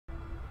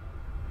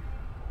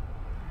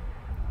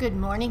Good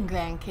morning,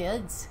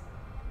 grandkids.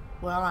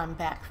 Well, I'm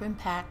back from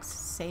PAX,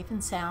 safe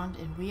and sound,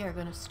 and we are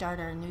going to start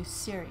our new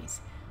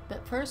series.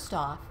 But first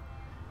off,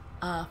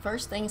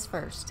 first things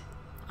first,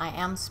 I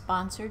am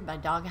sponsored by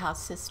DogHouse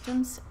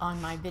Systems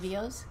on my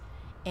videos,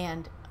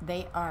 and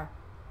they are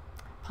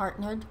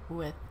partnered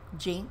with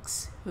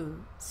Jinx,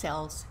 who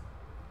sells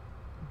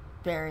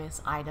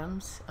various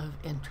items of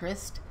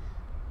interest,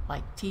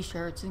 like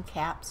t-shirts and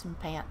caps and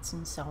pants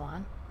and so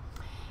on.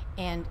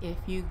 And if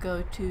you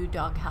go to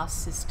DogHouse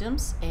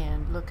Systems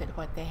and look at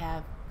what they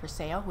have for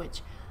sale,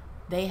 which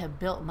they have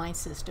built my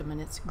system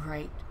and it's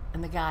great,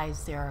 and the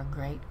guys there are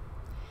great.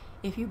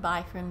 If you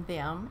buy from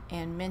them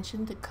and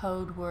mention the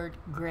code word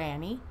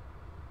Granny,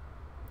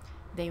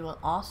 they will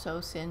also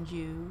send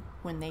you,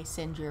 when they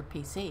send your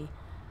PC,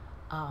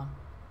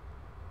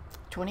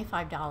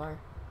 $25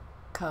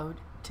 code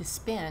to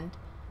spend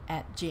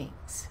at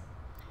Jinx.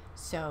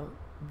 So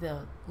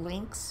the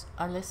links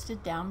are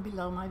listed down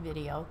below my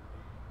video.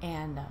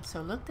 And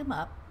so look them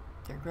up.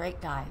 They're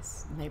great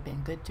guys, and they've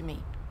been good to me.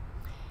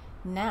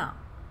 Now,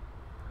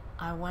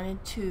 I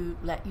wanted to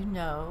let you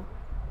know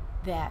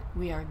that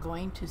we are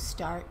going to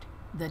start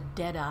the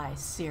Deadeye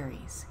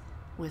series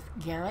with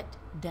Garrett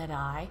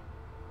Deadeye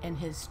and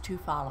his 2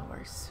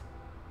 followers.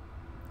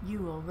 You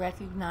will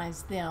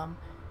recognize them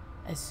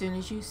as soon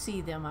as you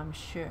see them, I'm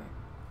sure.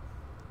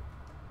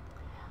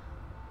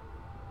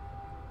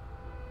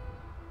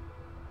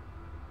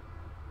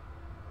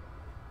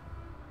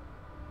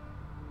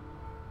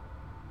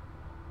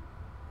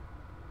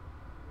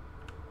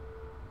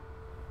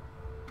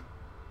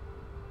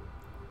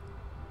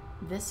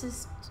 This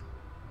is,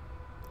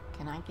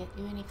 can I get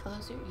you any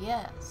closer?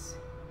 Yes.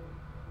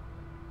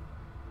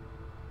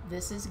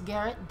 This is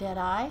Garrett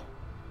Deadeye,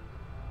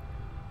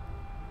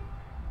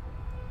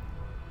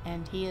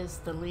 and he is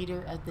the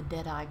leader of the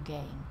Deadeye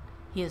gang.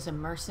 He is a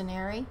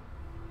mercenary,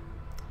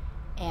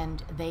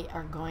 and they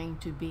are going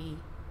to be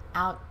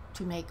out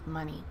to make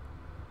money.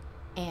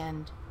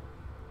 And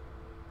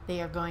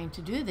they are going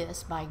to do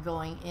this by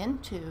going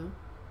into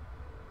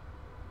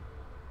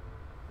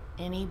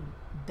any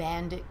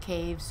bandit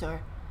caves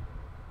or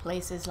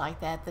places like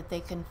that that they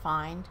can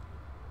find,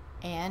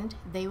 and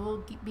they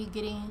will be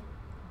getting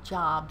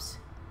jobs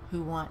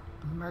who want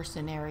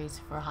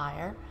mercenaries for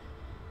hire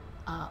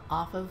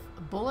off of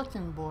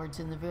bulletin boards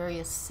in the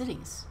various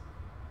cities.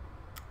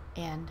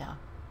 And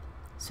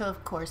so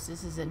of course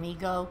this is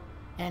Inigo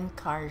and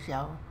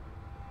Carjo.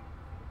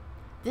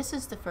 This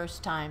is the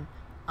first time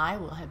I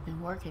will have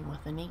been working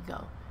with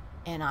Inigo,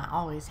 and I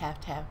always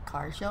have to have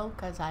Carjo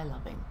because I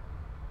love him.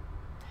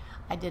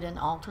 I did an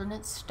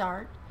alternate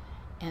start,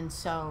 and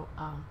so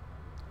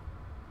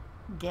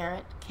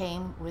Garrett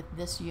came with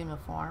this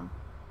uniform.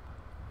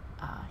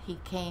 He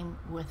came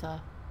with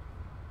a,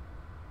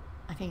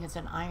 I think it's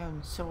an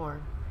iron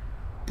sword.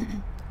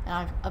 And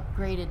I've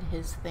upgraded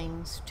his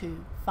things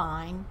to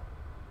fine,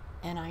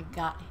 and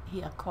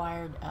he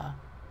acquired a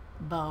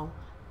bow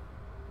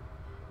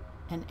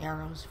and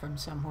arrows from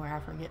somewhere. I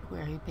forget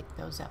where he picked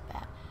those up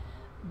at.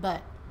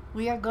 But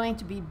we are going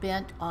to be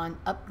bent on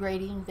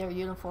upgrading their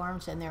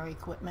uniforms and their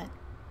equipment.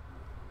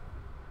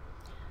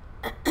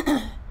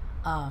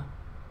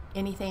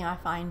 Anything I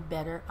find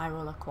better, I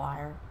will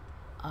acquire.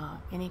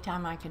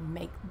 Anytime I can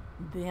make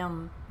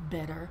them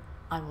better,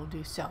 I will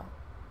do so.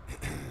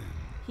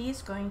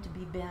 He's going to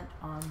be bent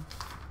on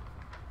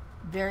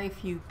very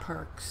few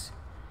perks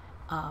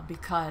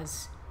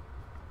because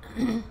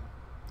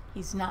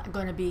he's not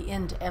going to be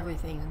into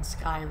everything in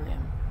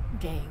Skyrim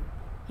game.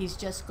 He's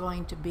just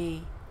going to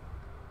be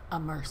a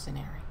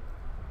mercenary,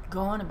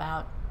 going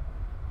about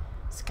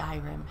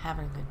Skyrim,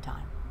 having a good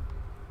time.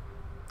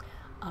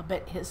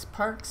 But his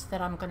perks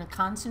that I'm going to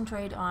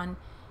concentrate on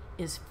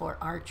is for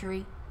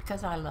archery,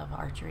 because I love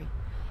archery,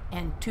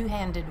 and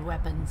 2-handed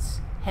weapons,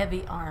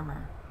 heavy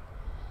armor,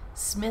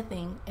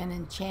 smithing and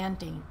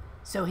enchanting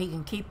so he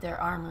can keep their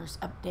armors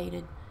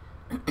updated,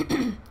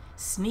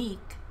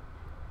 sneak,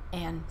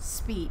 and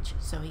speech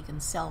so he can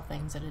sell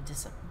things at a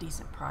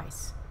decent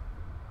price.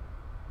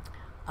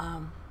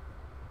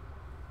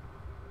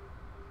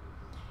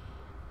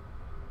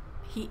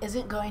 He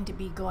isn't going to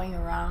be going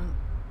around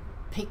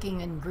picking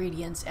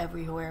ingredients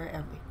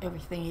everywhere,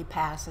 everything he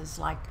passes,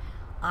 like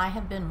I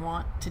have been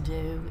wont to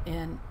do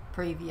in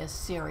previous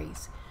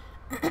series.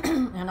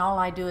 And all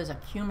I do is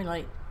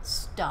accumulate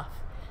stuff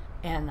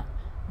and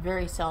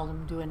very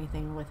seldom do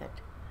anything with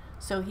it.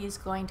 So he's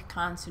going to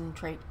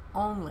concentrate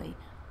only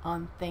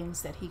on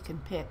things that he can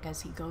pick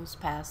as he goes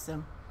past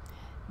them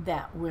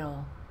that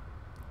will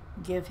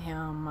give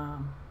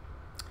him,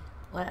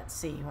 let's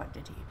see, what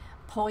did he,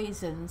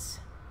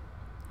 poisons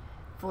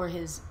for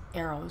his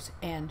arrows,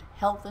 and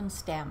health and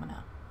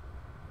stamina.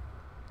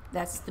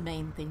 That's the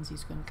main things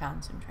he's going to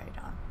concentrate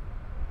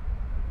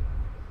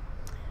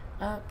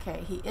on.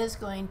 Okay, he is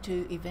going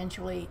to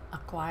eventually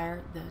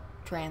acquire the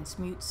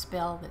transmute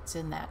spell that's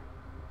in that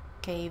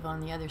cave on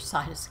the other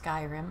side of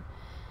Skyrim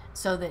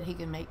so that he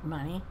can make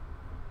money.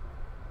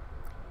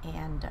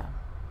 And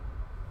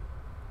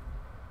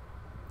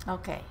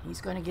Okay,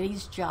 he's going to get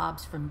his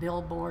jobs from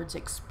billboards,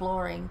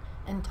 exploring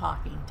and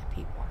talking to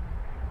people.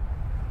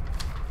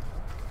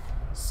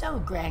 So,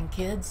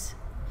 grandkids,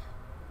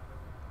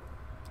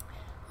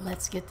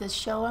 let's get this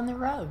show on the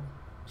road,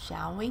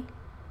 shall we?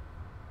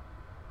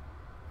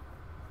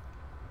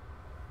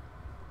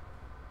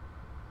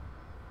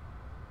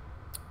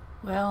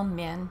 Well,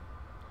 men,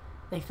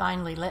 they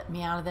finally let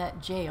me out of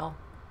that jail.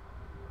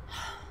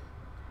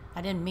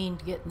 I didn't mean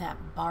to get in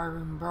that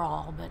barroom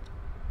brawl, but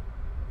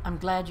I'm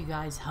glad you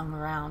guys hung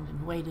around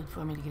and waited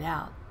for me to get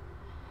out.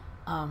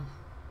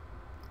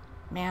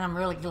 Man, I'm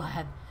really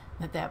glad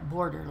that that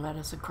border let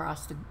us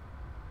across the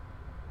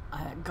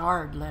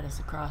guard let us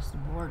across the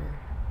border.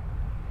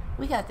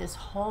 We got this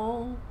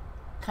whole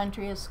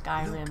country of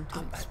Skyrim to explore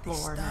now. Look up at the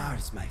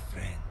stars, my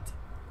friend.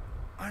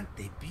 Aren't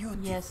they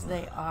beautiful? Yes,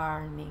 they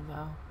are,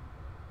 Nigo.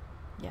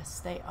 Yes,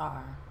 they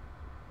are.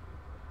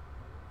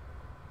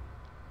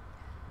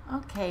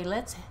 Okay,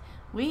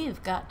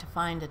 we've got to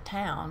find a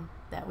town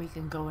that we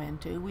can go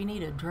into. We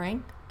need a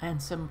drink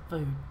and some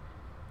food.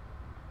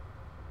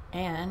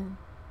 And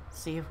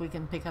see if we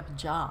can pick up a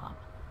job.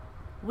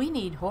 We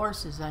need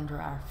horses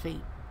under our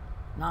feet,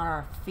 not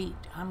our feet.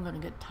 I'm going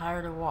to get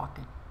tired of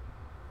walking.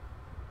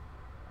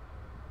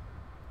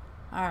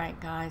 All right,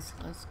 guys,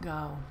 let's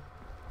go.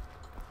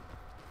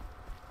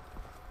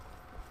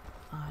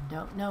 I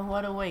don't know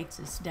what awaits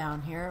us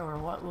down here or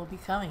what we'll be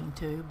coming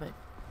to, but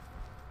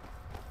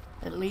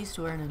at least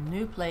we're in a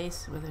new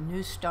place with a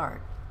new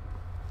start.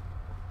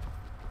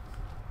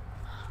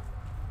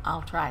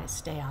 I'll try to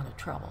stay out of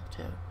trouble,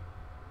 too.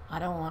 I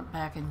don't want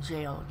back in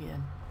jail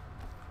again.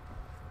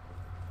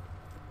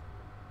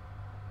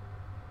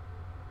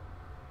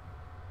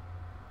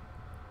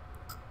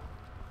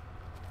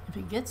 If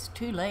it gets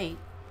too late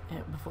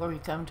before we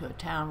come to a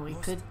town, we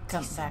could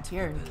come back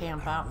here and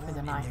camp out for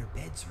the night. In their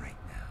beds right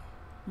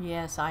now.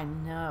 Yes, I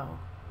know.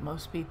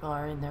 Most people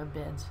are in their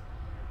beds.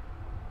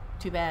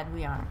 Too bad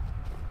we aren't.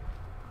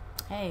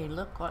 Hey,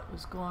 look what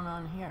was going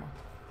on here.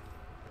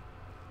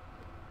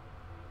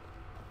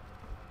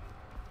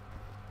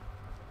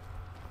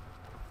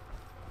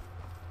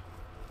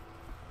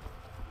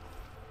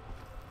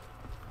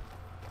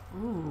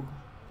 Ooh.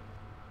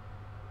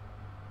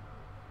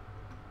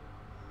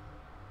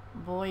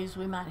 Boys,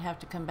 we might have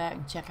to come back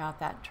and check out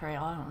that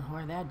trail. I don't know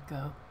where that'd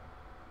go.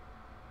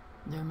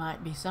 There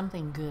might be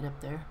something good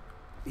up there.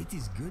 It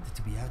is good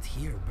to be out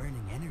here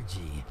burning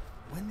energy.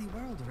 When the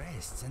world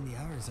rests and the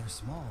hours are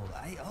small,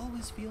 I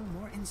always feel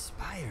more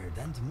inspired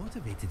and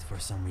motivated for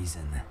some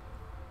reason.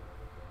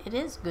 It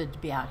is good to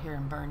be out here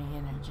and burning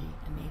energy,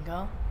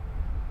 Amigo.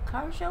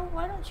 Carjo,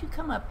 why don't you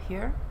come up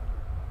here?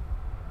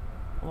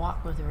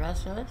 Walk with the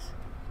rest of us.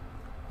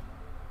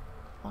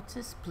 What's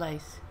this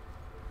place?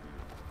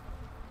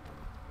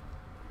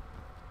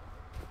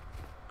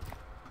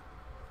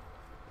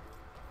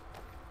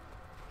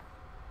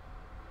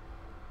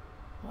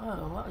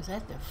 Whoa, what was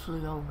that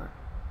flew over?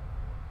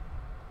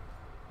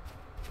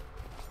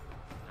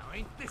 Now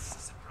ain't this a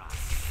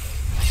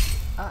surprise?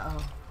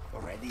 Uh-oh.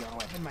 Ready or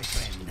weapon, my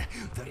friend.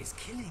 There is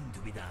killing to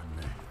be done.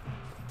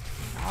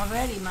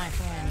 Already, my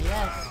friend,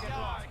 yes. Let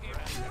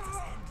us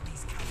end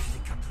these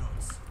cowardly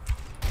cutthroats.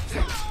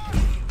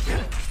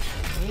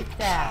 Take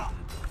that.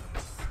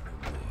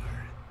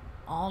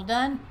 All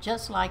done?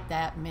 Just like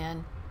that,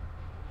 men.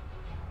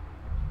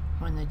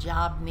 When the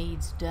job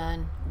needs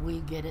done,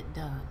 we get it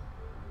done.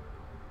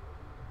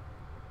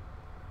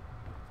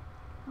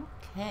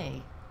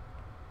 Okay.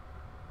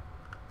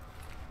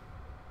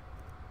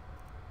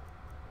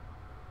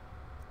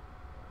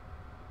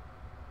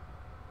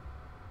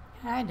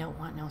 I don't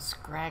want no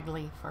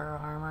scraggly fur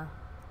armor.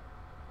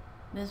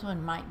 This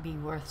one might be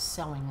worth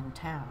selling in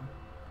town.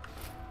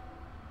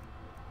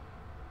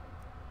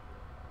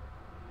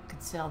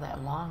 Could sell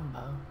that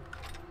longbow.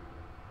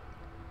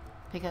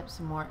 Pick up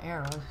some more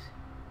arrows.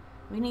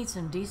 We need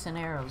some decent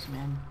arrows,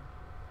 men.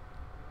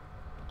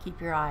 Keep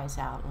your eyes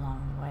out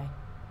along the way.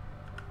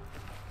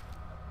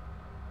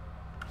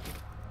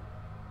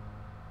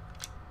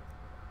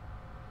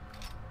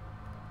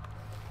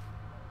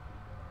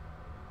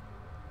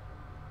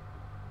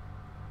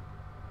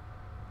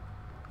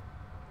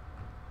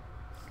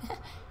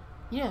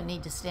 You don't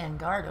need to stand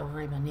guard over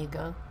him,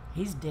 Inigo.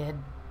 He's dead.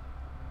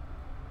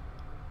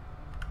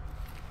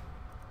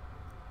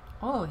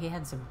 Oh, he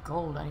had some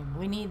gold on him.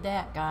 We need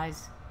that,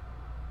 guys.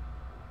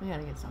 We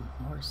gotta get some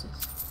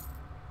horses.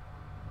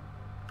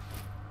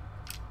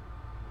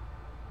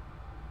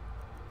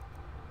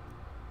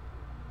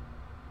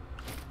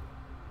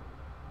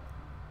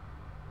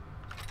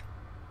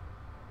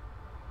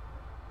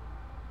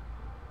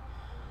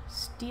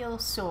 Steel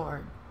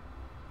sword.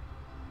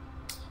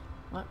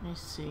 Let me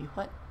see.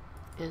 What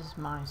is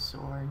my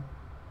sword?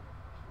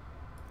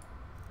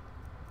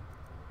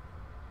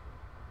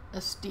 A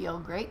steel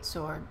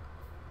greatsword.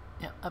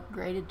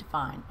 Upgraded to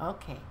fine.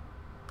 Okay.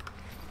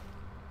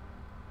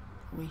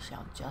 We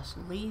shall just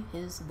leave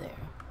his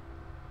there.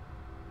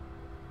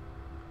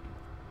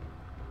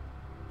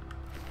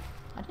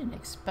 I didn't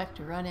expect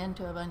to run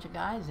into a bunch of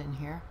guys in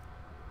here.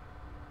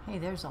 Hey,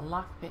 there's a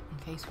lockpick in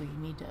case we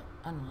need to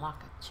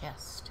unlock a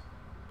chest.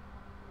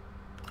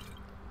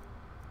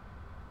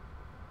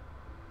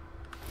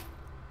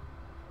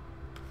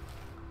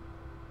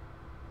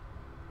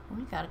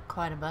 We got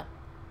quite a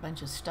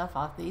bunch of stuff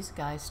off these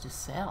guys to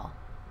sell.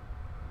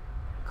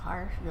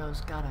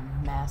 Carjo's got a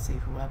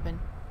massive weapon.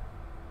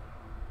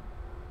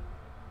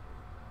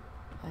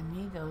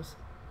 Amigo's...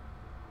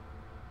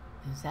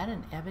 Is that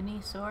an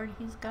ebony sword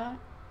he's got?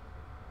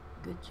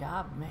 Good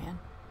job, man.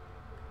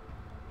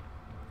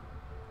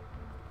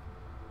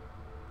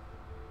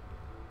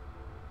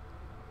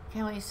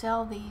 Can we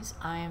sell these?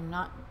 I am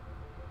not...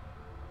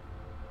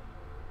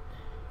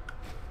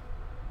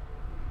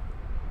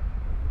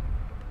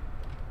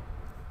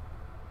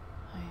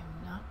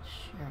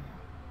 Sure.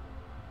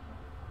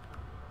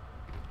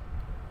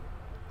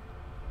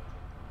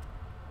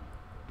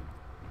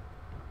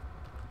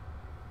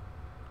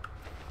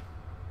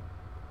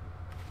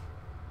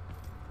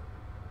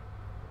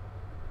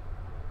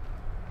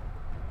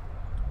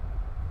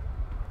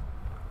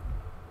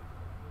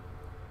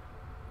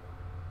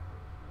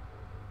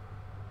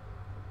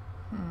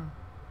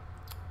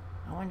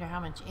 I wonder how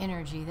much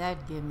energy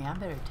that'd give me. I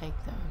better take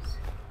those.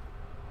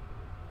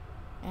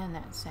 And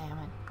that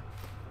salmon.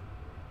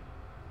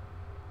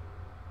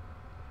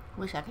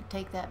 Wish I could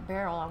take that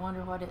barrel. I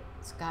wonder what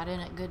it's got in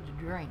it good to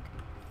drink.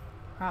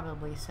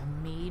 Probably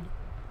some mead.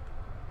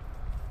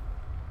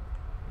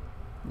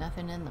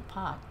 Nothing in the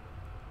pot.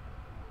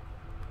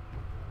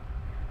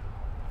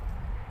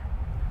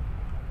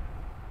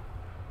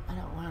 I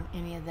don't want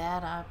any of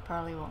that. I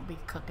probably won't be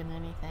cooking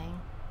anything.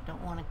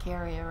 Don't want to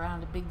carry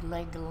around a big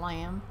leg of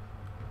lamb.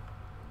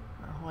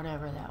 Or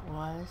whatever that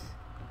was.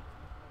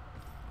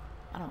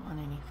 I don't want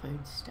any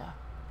food stuff.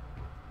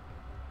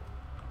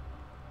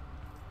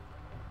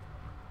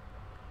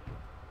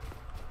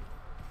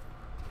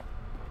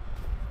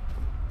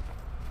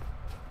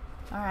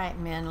 Alright,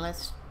 men,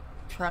 let's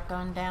truck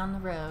on down the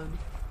road.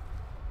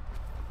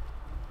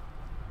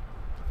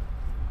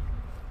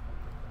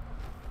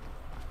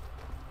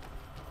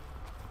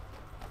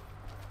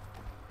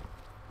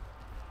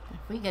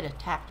 If we get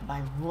attacked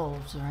by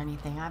wolves or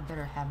anything, I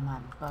better have my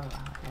bow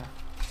out here.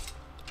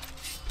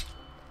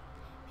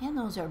 And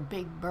those are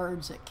big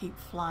birds that keep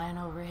flying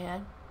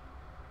overhead.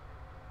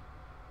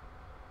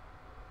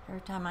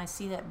 Every time I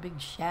see that big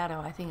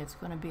shadow, I think it's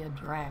going to be a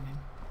dragon.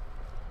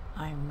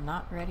 I'm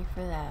not ready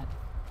for that.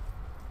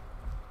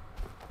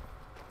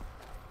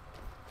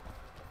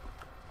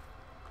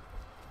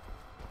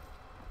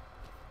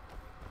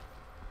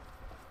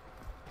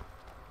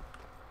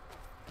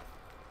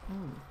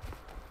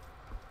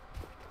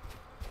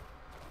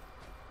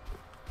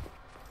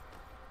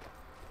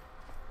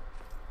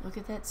 Look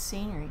at that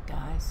scenery,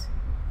 guys.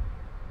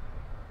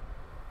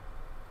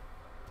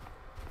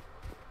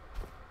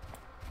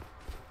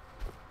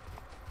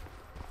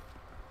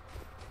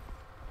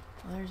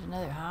 Well, there's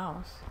another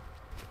house.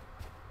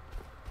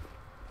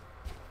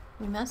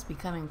 We must be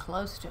coming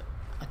close to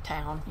a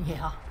town.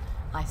 Yeah,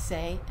 I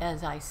say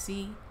as I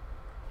see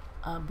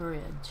a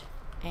bridge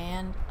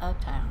and a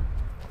town.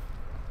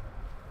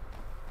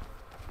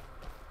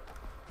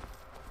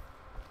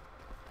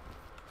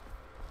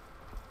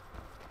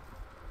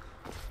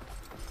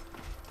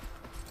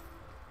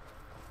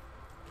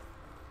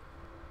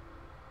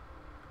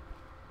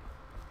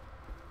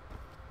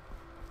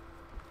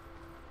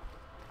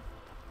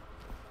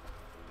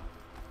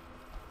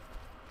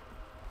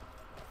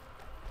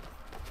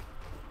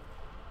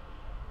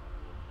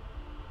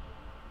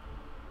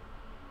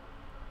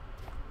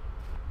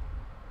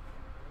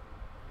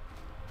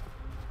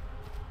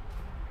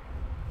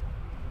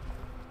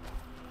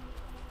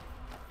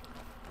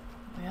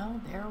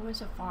 Well, there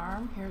was a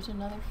farm. Here's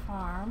another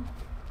farm.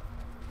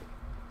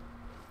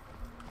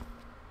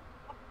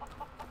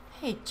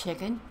 Hey,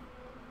 chicken.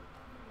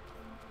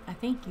 I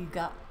think you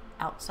got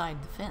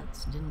outside the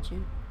fence, didn't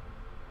you?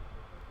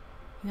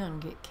 You're gonna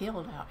get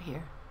killed out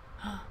here.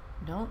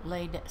 Don't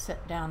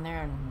sit down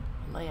there and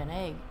lay an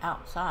egg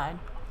outside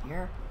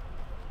here.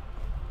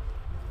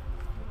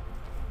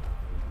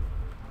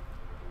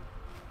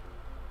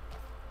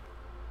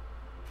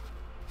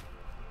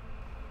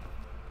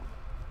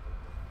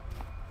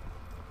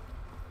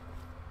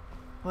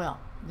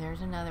 Well,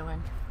 there's another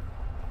one.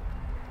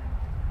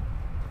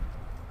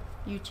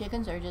 You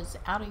chickens are just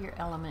out of your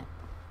element.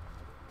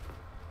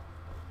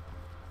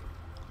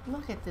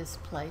 Look at this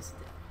place.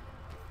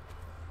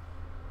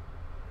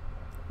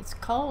 It's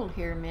cold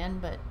here, men,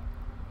 but it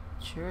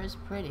sure is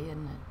pretty,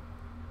 isn't it?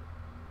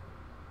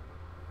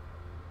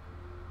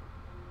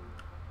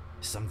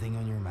 Something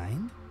on your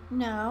mind?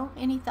 No.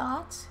 Any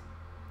thoughts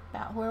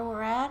about where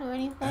we're at or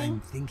anything? I'm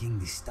thinking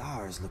the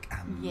stars look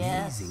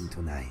amazing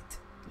tonight.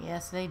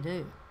 Yes, they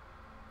do.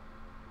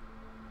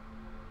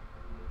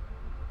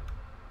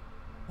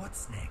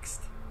 What's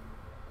next?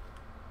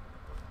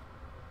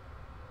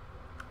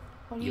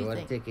 What do you You are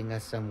think? taking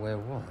us somewhere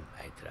warm,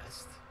 I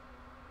trust.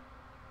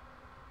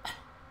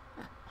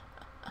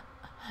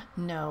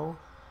 No.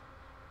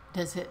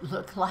 Does it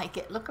look like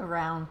it? Look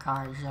around,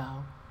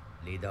 Carjo.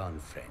 Lead on,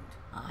 friend.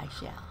 I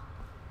shall.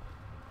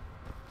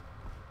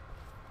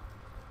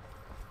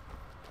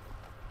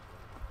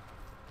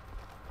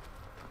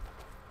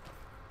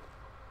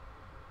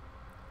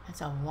 It's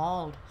a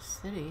walled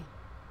city.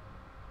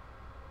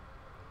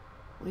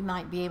 We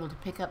might be able to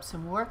pick up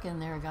some work in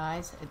there,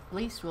 guys. At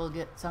least we'll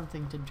get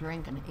something to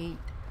drink and eat.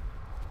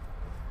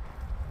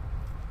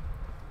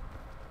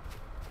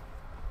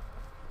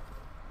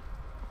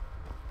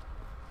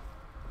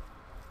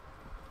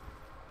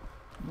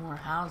 More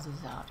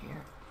houses out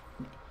here.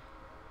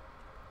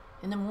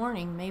 In the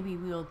morning, maybe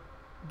we'll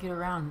get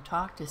around and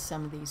talk to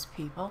some of these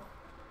people.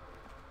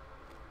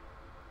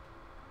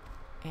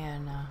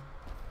 And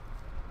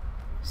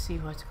see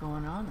what's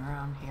going on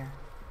around here.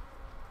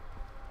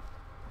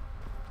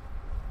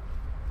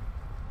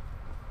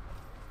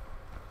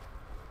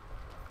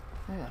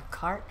 There's a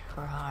cart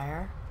for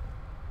hire.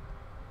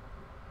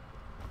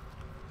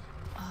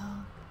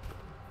 Oh,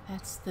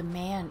 that's the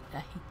man.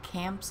 He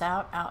camps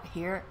out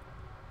here.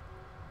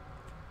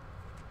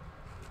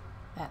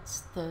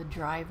 That's the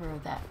driver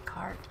of that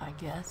cart, I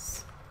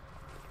guess.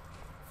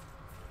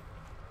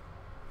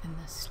 In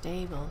the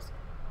stables.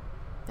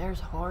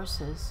 There's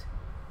horses.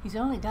 He's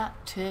only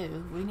got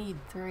 2. We need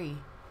 3.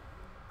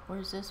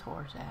 Where's this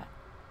horse at?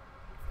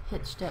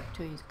 Hitched up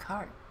to his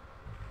cart.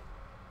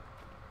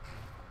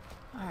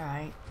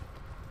 Alright.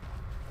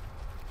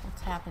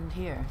 What's happened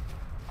here?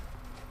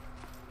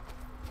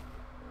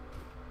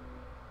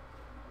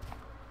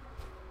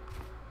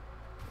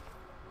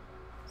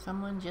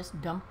 Someone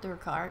just dumped their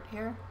cart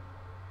here?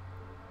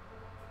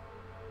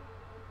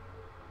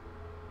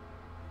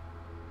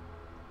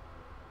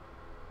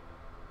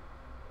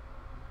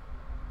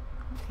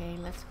 Okay,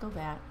 let's go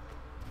back.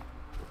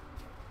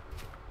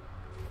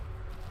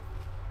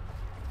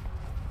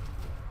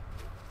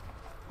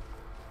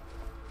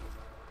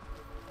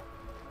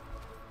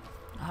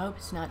 I hope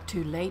it's not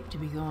too late to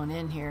be going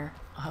in here.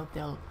 I hope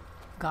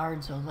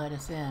guards will let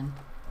us in.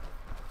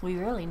 We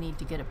really need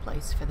to get a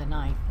place for the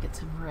night, get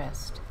some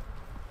rest.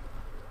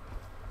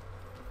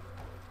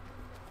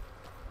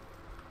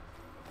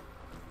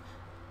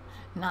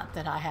 Not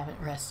that I haven't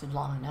rested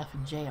long enough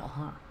in jail,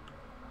 huh?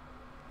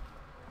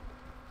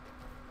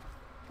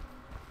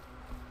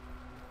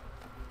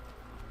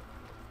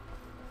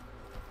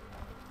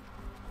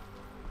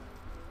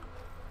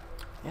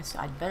 Guess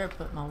I'd better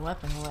put my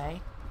weapon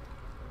away.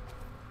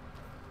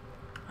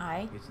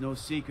 Aye. It's no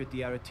secret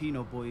the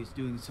Aretino boy is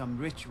doing some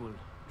ritual,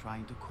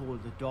 trying to call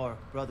the Dark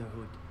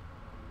Brotherhood.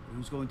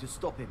 Who's going to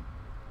stop him?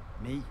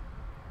 Me?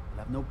 I'll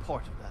have no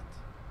part of that.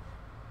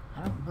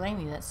 I don't blame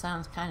you, that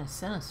sounds kind of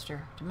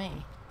sinister to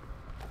me.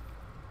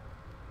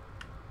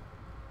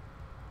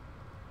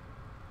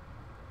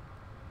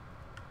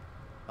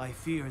 I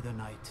fear the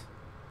night,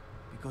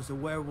 because the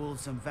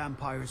werewolves and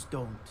vampires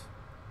don't.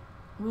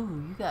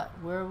 Ooh, you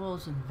got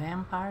werewolves and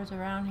vampires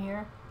around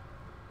here?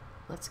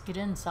 Let's get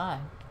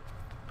inside.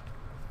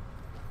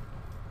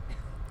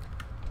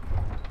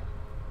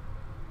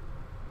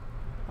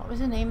 What was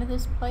the name of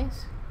this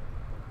place?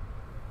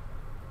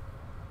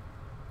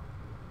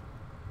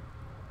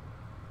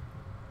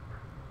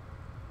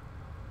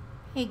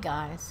 Hey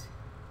guys,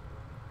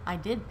 I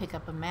did pick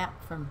up a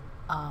map from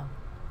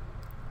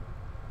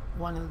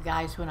one of the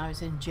guys when I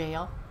was in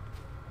jail.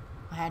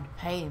 I had to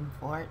pay him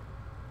for it,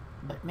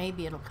 but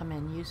maybe it'll come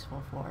in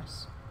useful for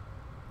us.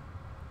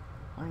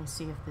 Let me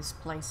see if this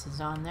place is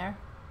on there.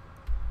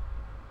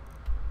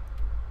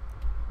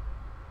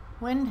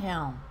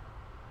 Windhelm.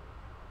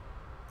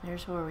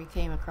 There's where we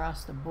came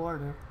across the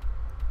border.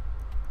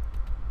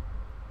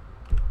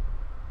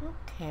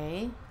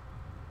 Okay.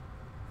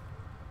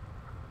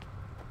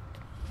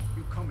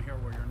 You come here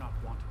where you're not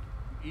wanted.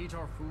 You eat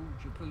our food,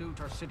 you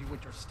pollute our city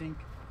with your stink,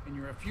 and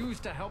you refuse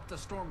to help the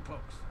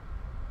Stormcloaks.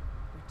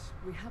 But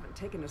we haven't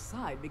taken a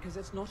side because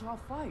it's not our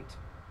fight.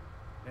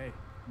 Hey,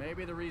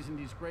 maybe the reason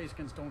these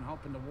Greyskins don't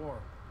help in the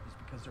war is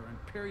because they're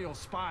Imperial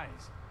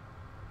spies.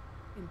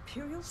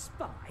 Imperial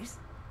spies?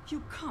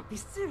 You can't be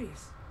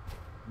serious.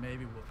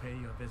 Maybe we'll pay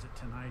you a visit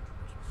tonight,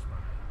 little spy.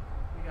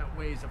 We got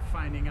ways of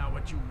finding out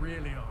what you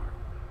really are.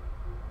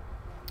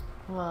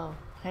 Well,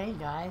 hey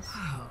guys.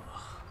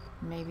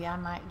 Maybe I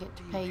might get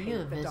to pay you a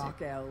The visit.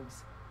 Dark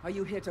Elves. Are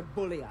you here to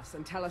bully us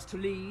and tell us to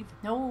leave?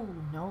 No,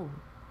 no.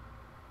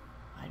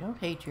 I don't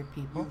hate your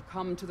people. You've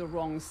come to the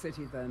wrong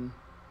city then.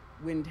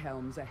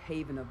 Windhelm's a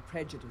haven of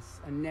prejudice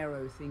and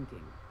narrow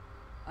thinking.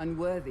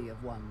 Unworthy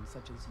of one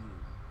such as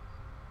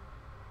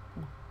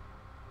you.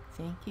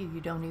 Thank you.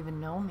 You don't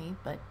even know me,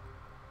 but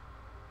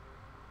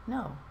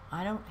no,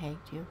 I don't hate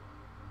you.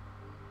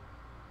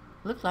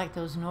 Looked like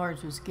those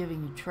Nords was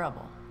giving you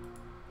trouble.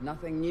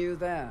 Nothing new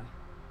there.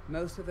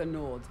 Most of the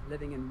Nords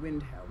living in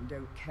Windhelm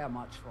don't care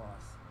much for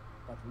us.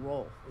 But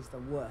Rolf is the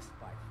worst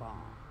by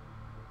far.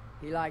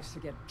 He likes to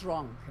get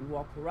drunk and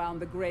walk around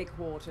the Grey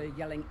Quarter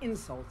yelling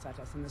insults at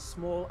us in the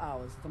small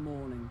hours of the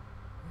morning.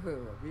 Oh,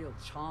 a real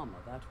charmer,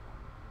 that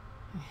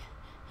one.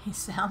 He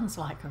sounds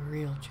like a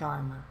real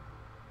charmer.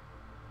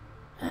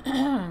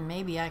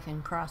 Maybe I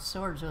can cross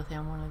swords with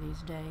him one of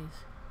these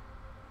days.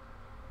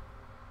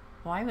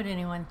 Why would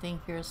anyone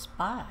think you're a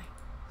spy?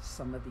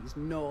 Some of these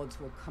Nords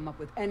will come up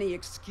with any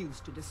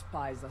excuse to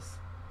despise us.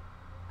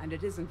 And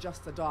it isn't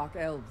just the Dark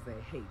Elves they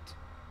hate.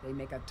 They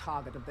make a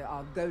target of the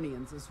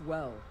Argonians as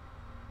well.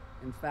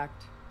 In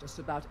fact, just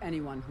about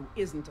anyone who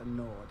isn't a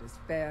Nord is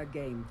fair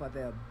game for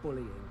their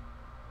bullying.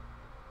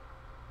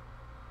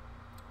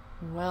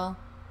 Well,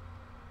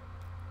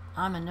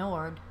 I'm a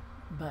Nord,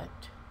 but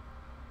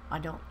I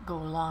don't go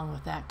along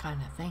with that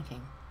kind of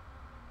thinking.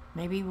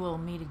 Maybe we'll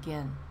meet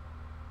again.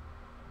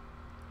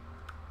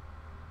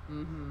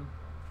 Mm-hmm.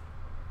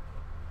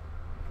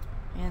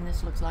 And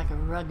this looks like a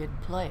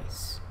rugged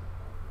place.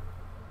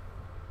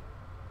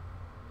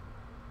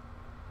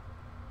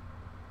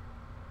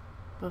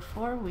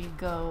 Before we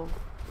go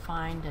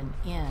find an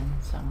inn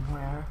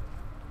somewhere,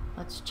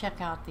 let's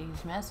check out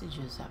these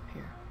messages up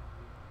here.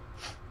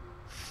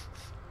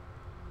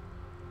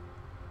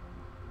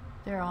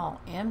 They're all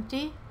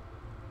empty?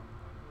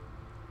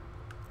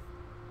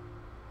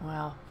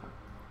 Well, for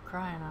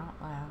crying out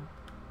loud.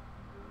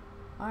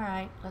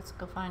 Alright, let's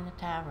go find the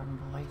tavern,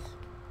 boys.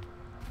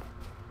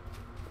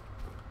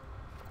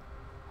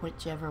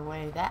 Whichever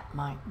way that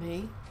might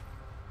be.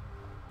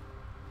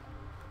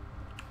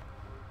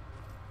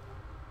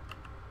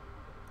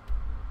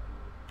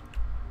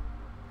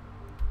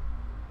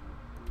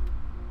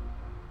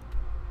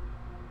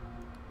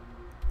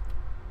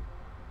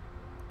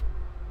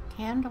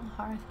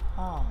 Candlehearth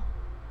Hall.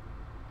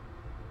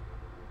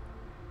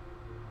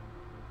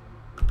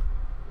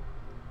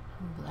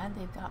 I'm glad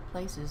they've got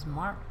places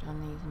marked on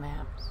these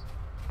maps.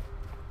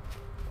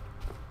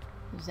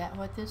 Is that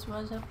what this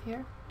was up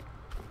here?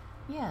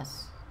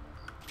 Yes.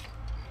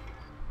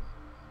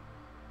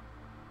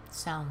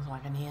 Sounds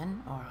like an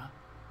inn or a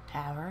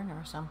tavern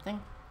or something.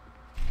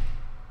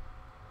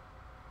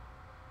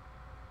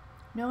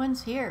 No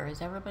one's here.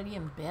 Is everybody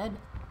in bed?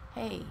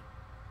 Hey,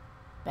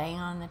 bang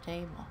on the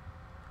table.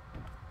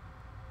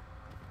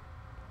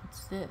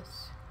 What's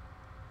this?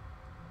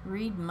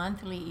 Read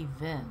monthly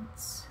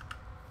events.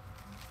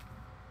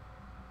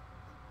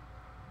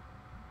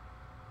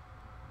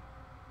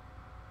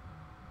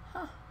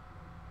 Huh.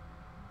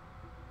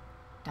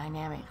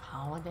 Dynamic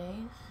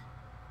holidays.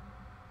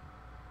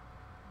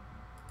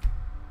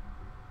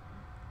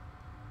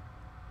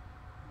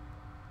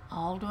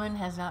 Alduin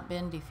has not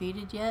been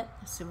defeated yet.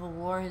 The Civil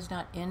War has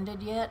not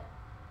ended yet.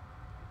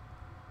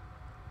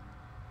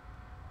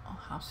 Oh,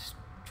 how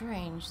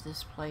strange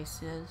this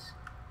place is.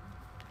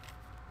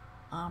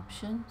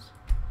 Options.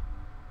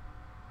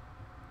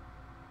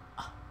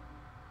 Oh.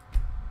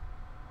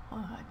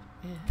 What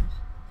is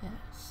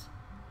this?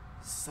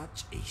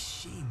 Such a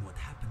shame what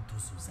happened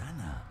to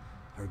Susanna.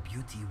 Her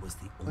beauty was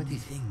the What only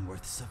is it? thing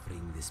worth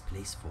suffering this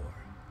place for.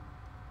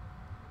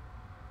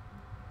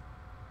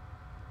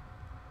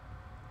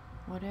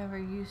 Whatever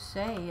you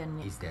say,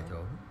 Aniko. Is that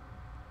all?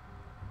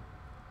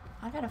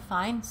 I gotta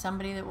find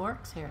somebody that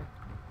works here.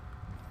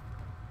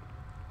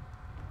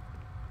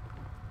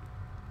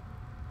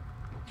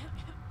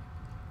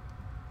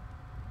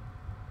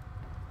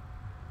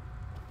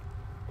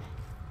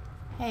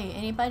 Hey,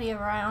 anybody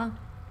around?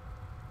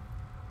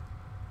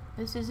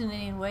 This isn't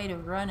any way to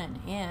run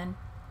an inn.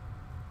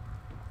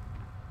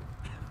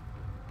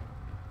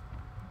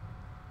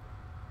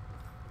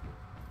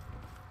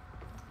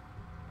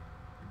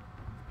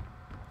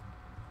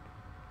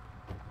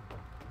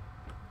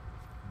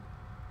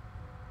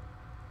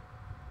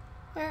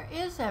 Where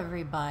is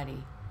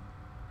everybody?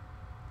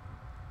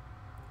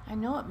 I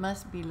know it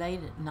must be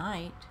late at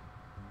night.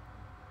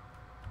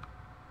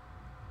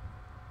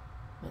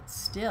 But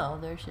still,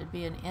 there should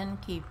be an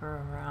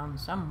innkeeper around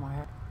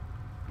somewhere.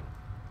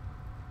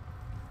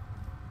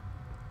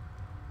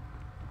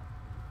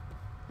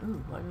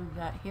 Ooh, what do we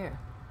got here?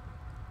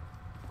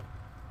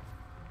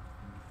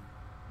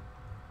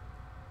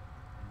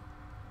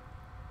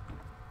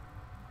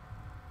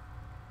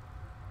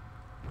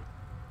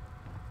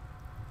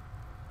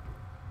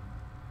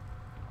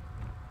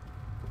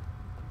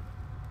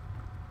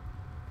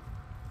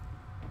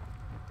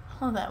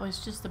 Oh, that was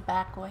just the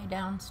back way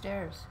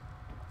downstairs.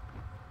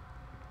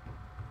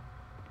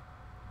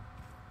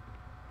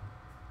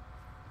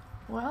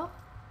 Well,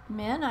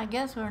 men, I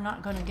guess we're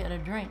not going to get a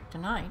drink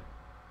tonight.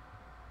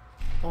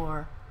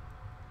 Or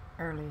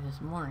early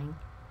this morning.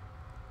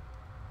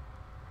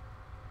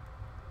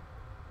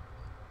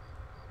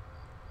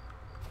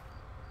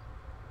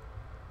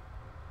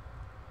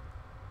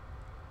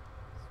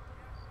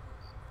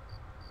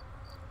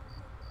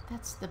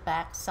 That's the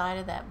back side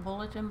of that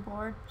bulletin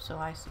board, so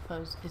I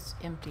suppose it's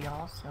empty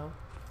also.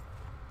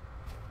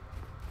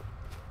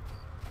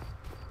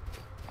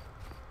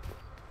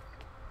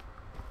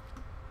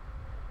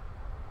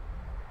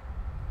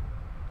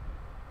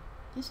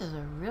 This is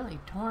a really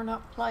torn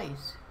up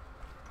place.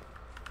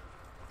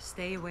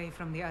 Stay away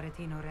from the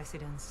Aretino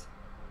residence.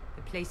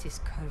 The place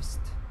is cursed.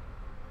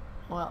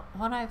 Well,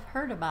 what I've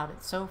heard about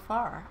it so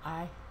far,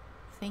 I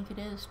think it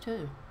is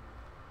too.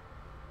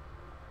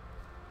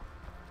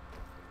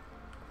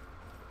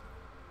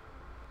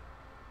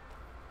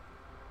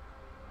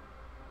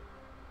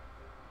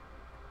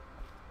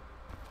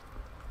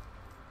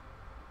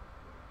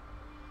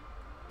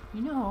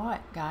 You know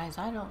what, guys?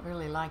 I don't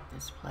really like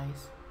this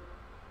place.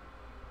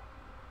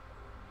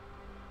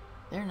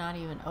 They're not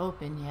even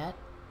open yet.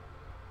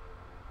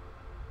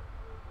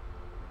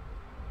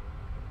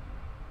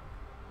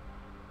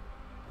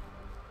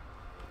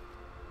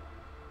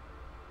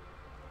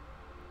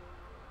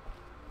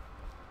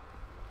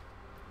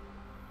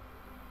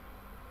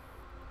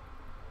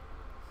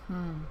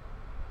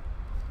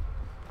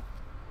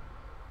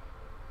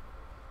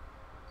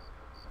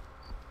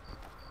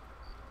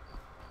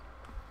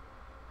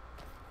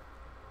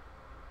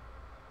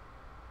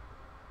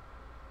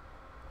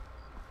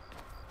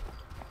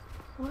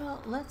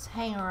 Well, let's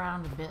hang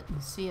around a bit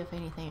and see if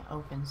anything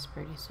opens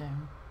pretty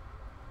soon.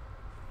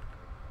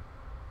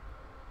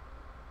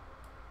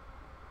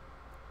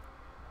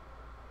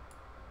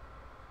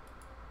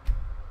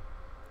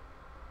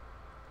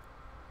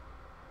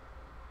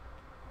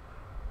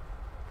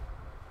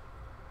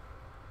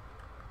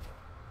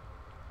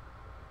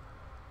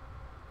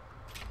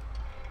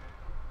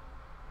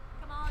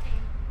 Come on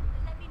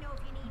in. Let me know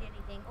if you need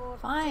anything, or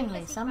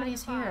Finally, take a seat by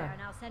somebody's the fire here.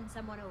 and I'll send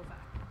someone over.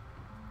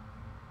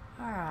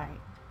 Alright.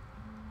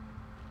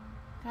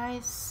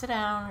 Guys, sit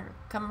down or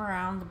come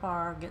around the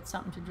bar, get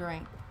something to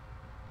drink.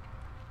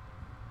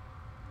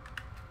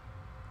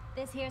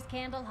 This here's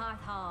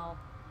Candlehearth Hall.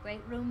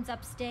 Great rooms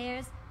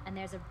upstairs, and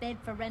there's a bed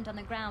for rent on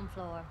the ground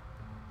floor.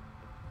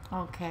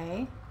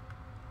 Okay.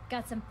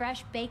 Got some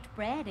fresh baked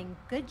bread and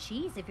good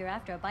cheese if you're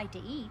after a bite to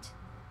eat.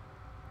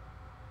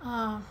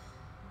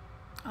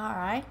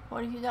 Alright.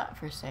 What have you got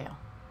for sale?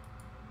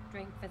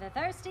 Drink for the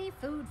thirsty,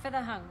 food for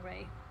the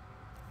hungry.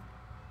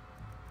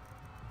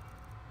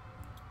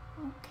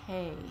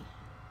 Okay.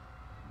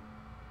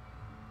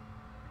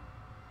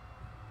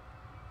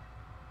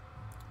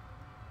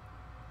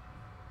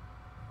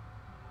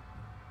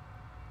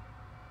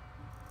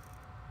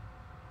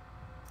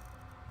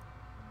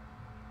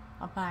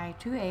 I'll buy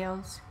 2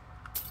 ales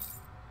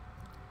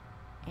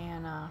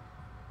and I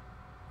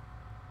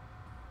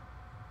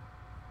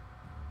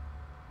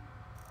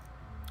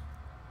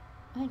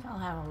think I'll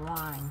have a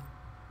wine.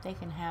 They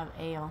can have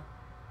ale.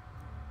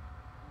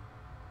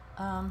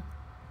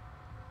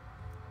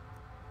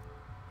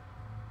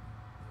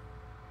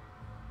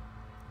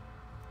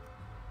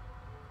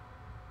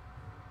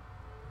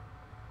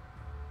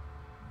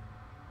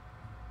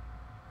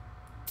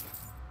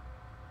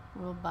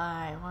 We'll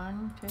buy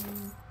 1, 2,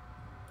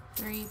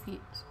 3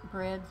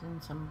 breads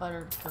and some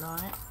butter to put on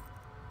it,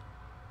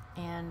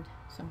 and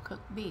some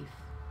cooked beef.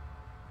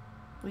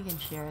 We can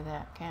share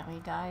that, can't we,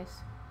 guys?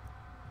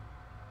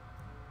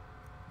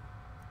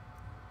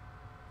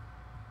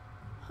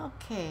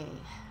 Okay.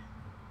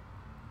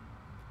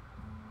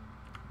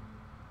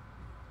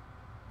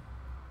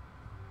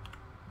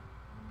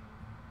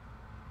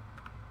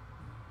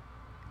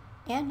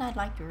 And I'd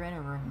like to rent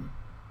a room.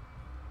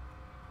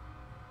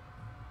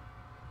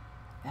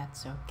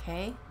 That's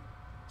okay.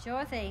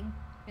 Sure thing.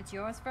 It's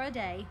yours for a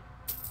day.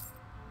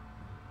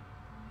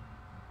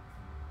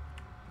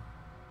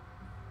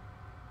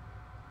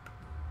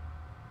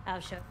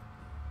 I'll show.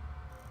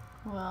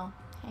 Well,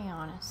 hang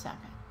on a second.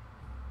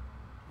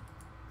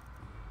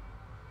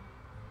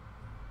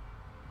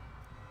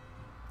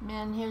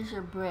 Man, here's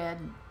your bread,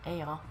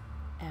 ale,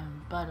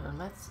 and butter.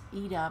 Let's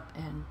eat up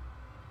and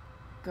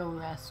go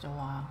rest a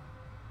while.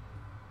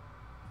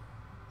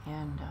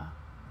 And,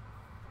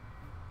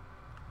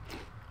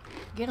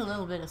 get a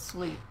little bit of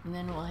sleep, and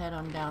then we'll head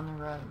on down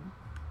the road.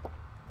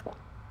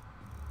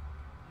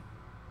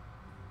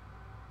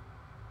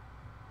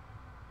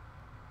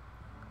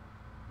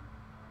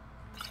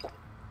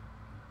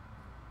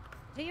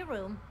 To your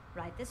room,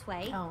 right this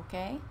way.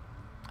 Okay,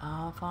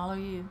 I'll follow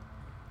you.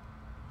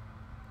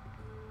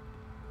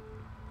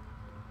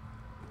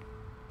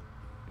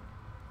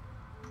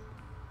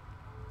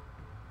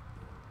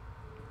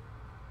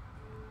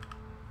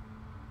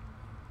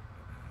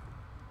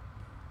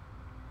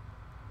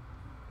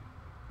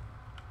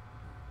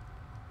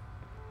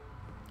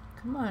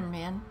 Come on,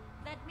 man.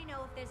 Let me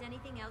know if there's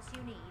anything else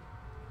you need.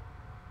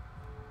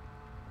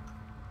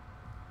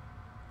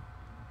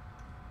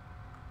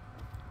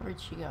 Where'd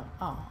she go?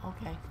 Oh,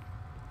 okay.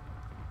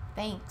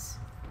 Thanks.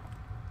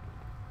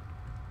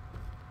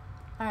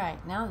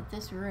 Alright, now that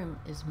this room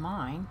is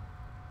mine,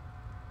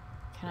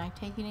 can I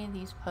take any of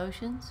these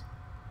potions?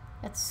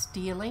 That's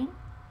stealing.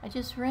 I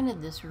just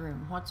rented this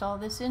room. What's all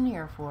this in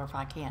here for if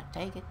I can't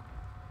take it?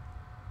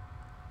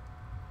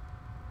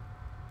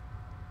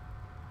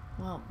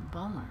 Well,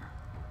 bummer.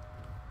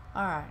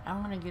 Alright,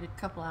 I'm gonna get a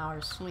couple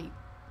hours sleep.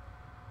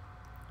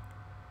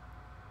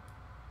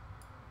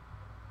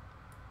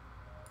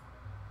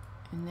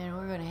 And then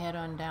we're gonna head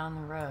on down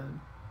the road.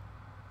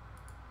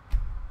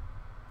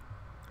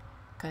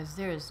 Because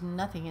there is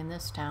nothing in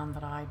this town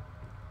that I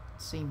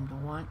seem to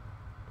want.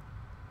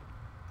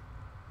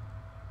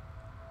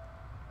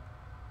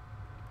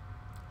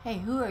 Hey,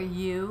 who are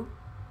you?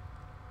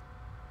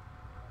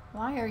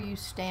 Why are you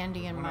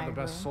standing in my room? One of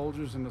the best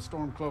soldiers in the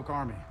Stormcloak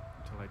army,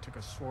 until I took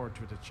a sword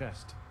to the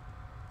chest.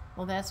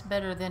 Well, that's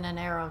better than an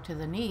arrow to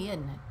the knee,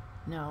 isn't it?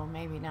 No,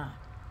 maybe not.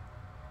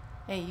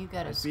 Hey, you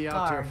got a I'd be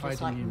out scar there just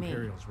fighting like the me.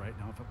 Imperials right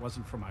now if it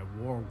wasn't for my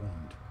war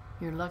wound.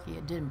 You're lucky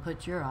it didn't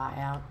put your eye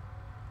out.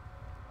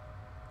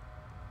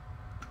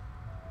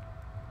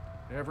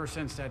 Ever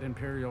since that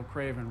Imperial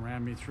Craven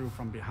ran me through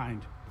from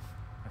behind,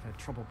 I've had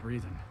trouble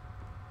breathing.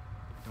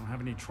 I don't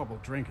have any trouble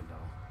drinking,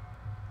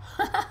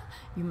 though.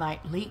 You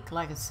might leak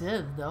like a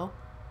sieve, though.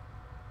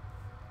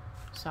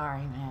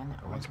 Sorry, man,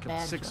 that was Once a kept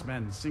bad 6 joke.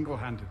 men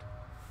single-handed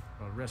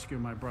while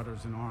rescuing my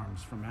brothers in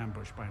arms from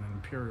ambush by an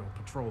Imperial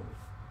patrol.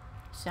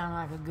 Sound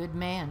like a good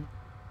man.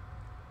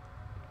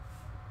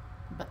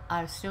 But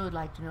I still would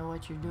like to know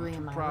what you're doing in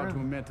I'm my too proud to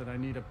room. admit that I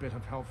need a bit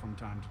of help from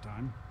time to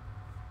time.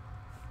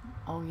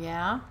 Oh,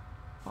 yeah?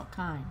 What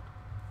kind?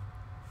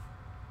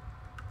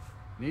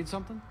 Need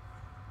something?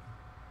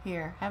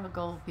 Here, have a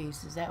gold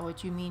piece. Is that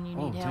what you mean you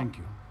Oh, need help? thank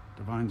you.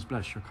 Divines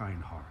bless your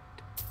kind heart.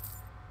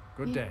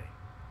 Good You- day.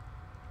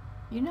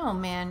 You know,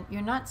 man,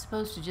 you're not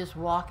supposed to just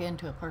walk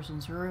into a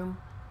person's room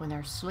when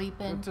they're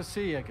sleeping Good to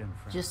see you again,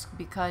 friend. just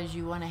because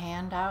you want a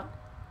handout.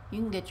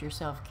 You can get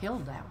yourself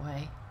killed that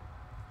way.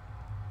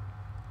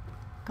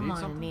 Come Need on,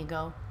 something?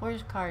 amigo.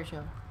 Where's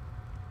Carjo?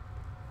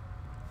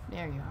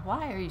 There you are.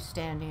 Why are you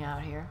standing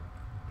out here?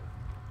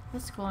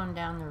 Let's go on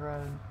down the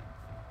road.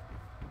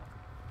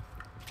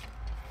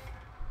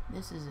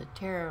 This is a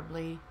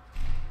terribly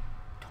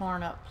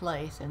torn up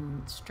place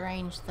and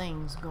strange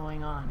things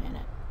going on in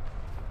it.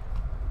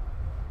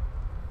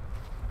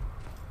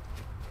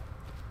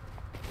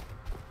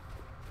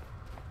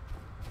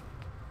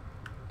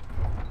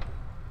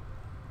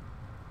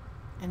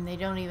 And they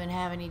don't even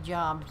have any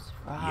jobs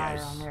for hire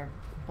Yes. on their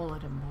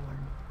bulletin board.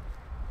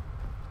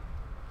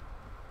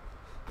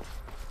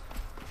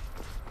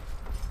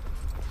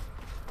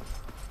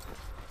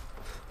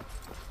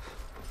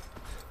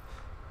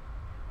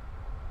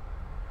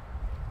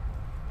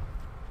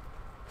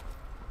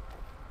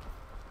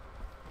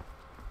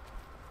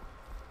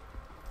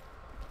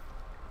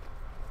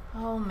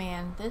 Oh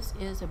man, this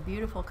is a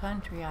beautiful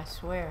country, I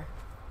swear.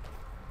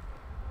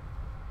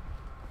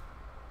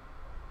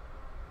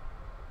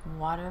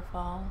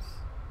 Waterfalls.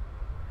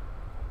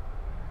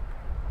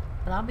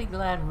 But I'll be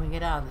glad when we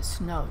get out of the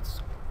snow.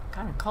 It's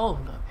kind of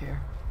cold up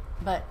here.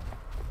 But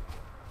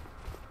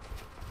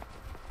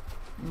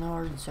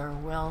Nords are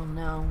well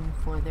known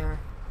for their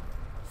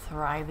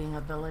thriving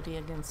ability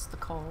against the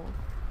cold.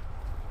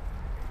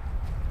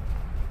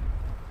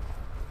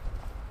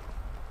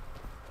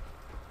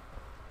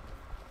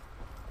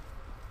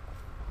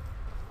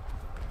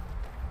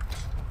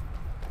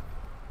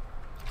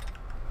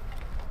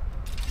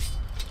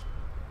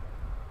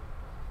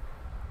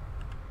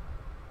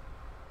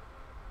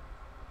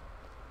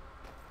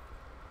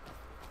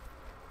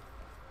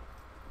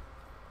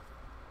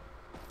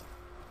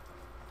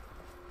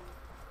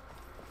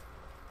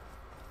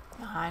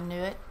 I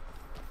knew it.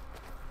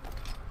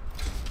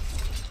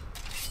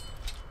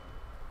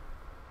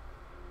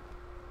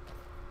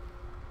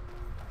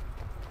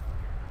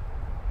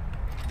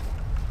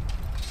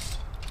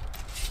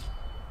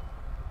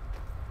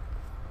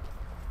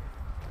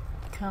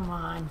 Come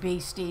on,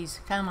 beasties,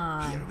 come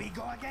on. Here we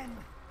go again.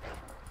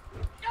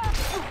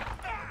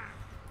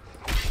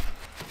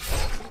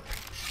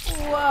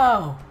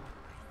 Whoa!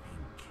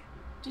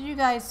 Did you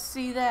guys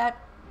see that?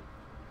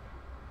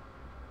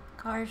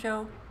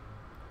 Carjo?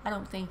 I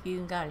don't think you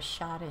even got a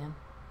shot in.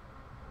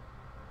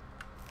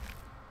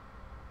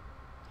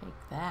 Take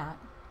that.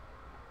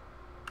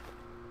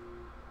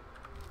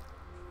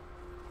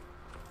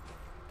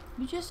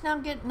 You just now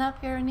getting up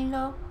here,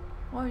 Inigo?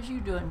 What was you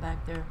doing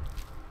back there?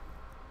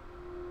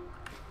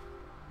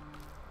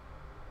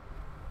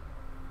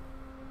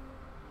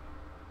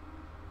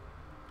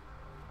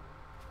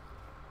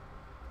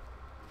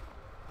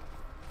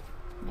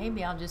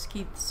 Maybe I'll just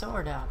keep the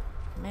sword out.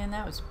 Man,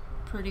 that was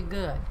pretty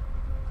good.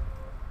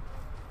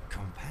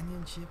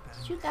 Companionship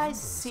and Did you guys endless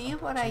see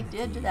what I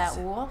did to that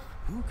opportunities. wolf?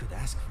 Who could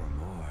ask for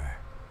more?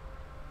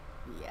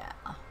 Yeah.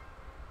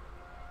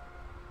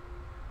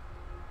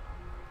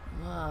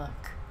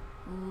 Look.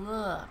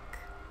 Look.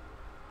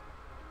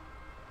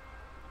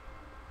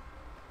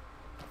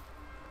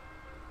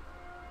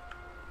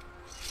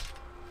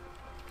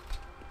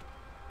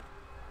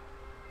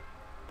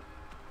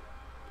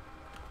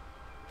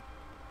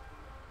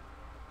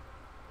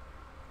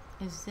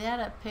 Is that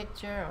a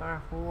picture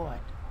or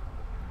what?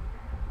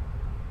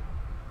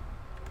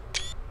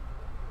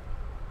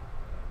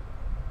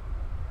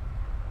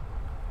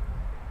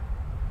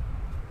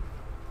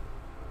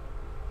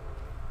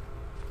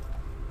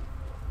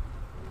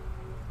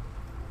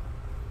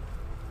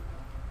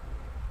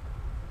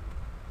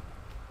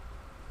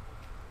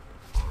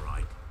 All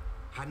right.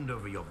 Hand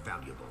over your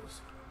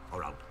valuables,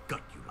 or I'll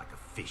gut you like a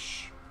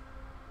fish.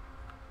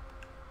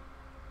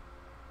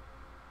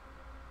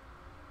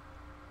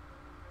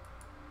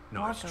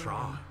 Nice Walk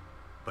try, away.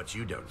 but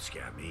you don't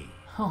scare me.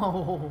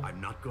 Oh, I'm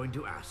not going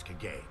to ask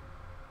again.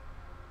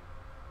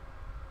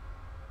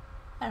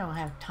 I don't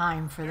have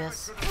time for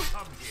this.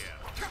 Come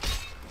here.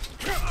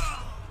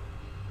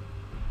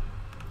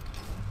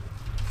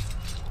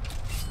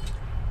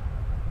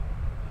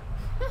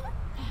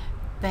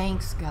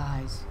 Thanks,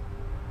 guys.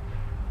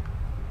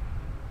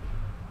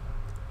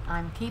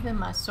 I'm keeping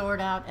my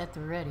sword out at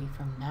the ready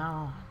from now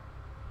on.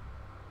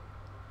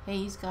 Hey,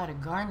 he's got a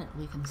garnet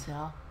we can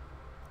sell.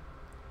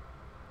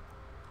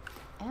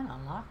 And a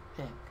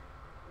lockpick.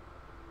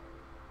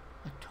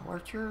 A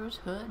torturer's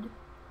hood.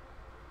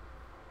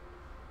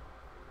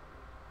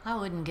 I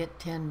wouldn't get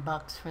 $10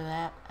 for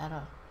that at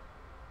a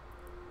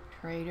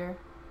Trader.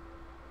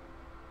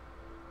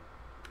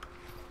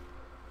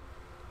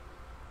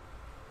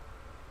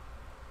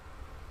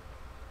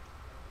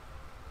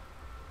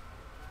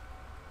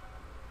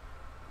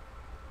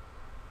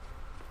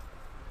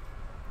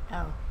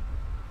 Oh.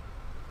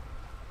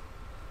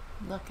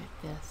 Look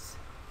at this.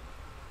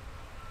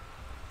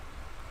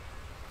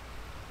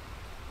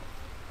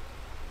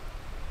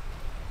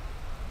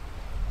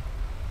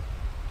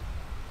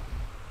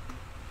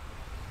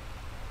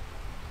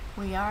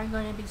 We are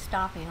going to be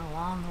stopping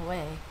along the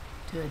way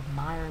to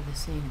admire the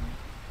scenery.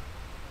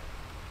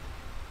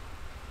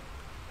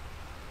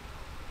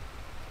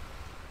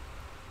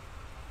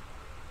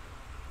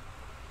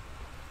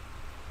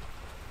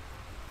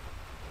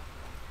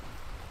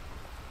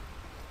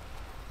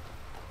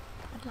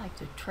 I'd like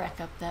to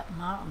trek up that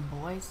mountain,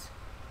 boys.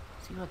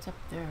 See what's up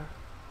there.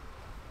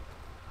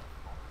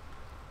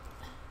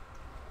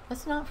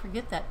 Let's not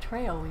forget that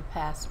trail we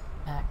passed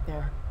back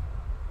there.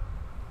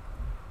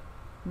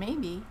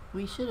 Maybe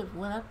we should have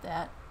went up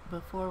that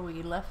before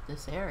we left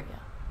this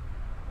area.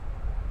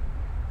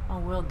 Oh,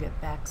 we'll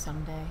get back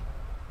someday.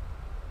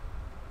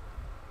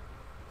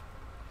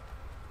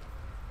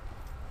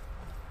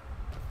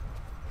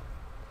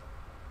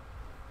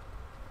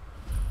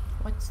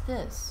 What's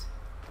this?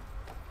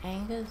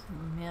 Anga's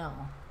Mill.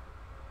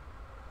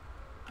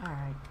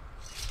 Alright.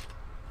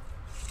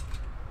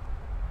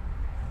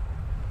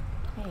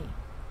 Hey.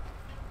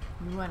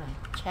 You wanna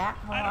chat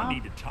more? I don't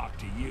need to talk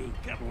to you.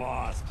 Get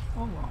lost.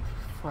 Oh,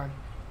 well,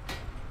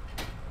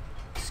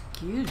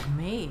 excuse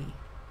me.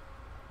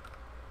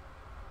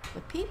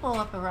 The people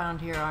up around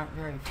here aren't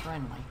very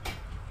friendly.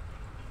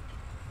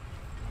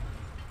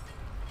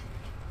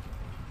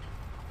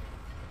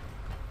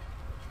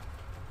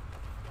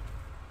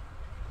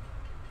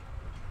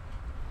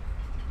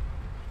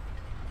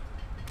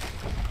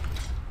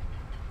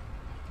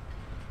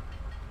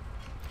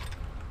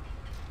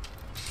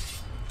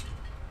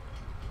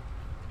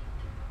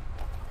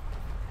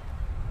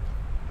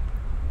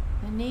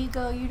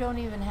 Inigo, you don't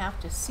even have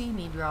to see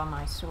me draw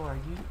my sword.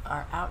 You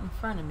are out in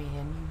front of me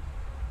and you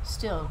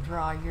still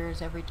draw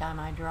yours every time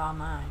I draw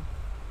mine.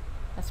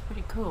 That's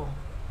pretty cool.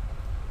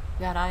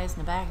 You got eyes in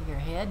the back of your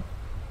head.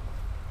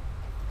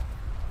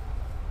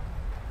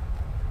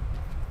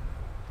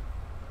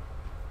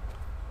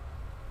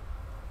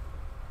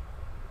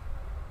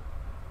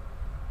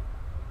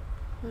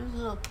 Whose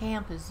little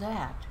camp is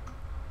that?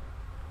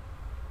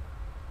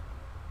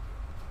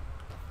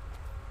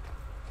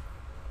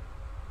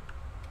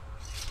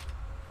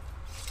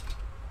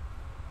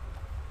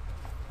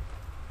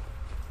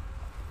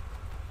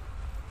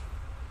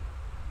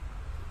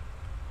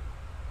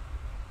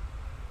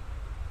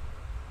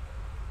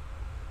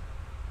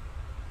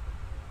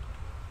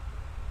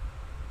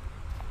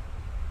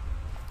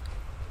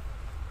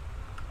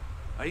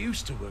 I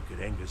used to work at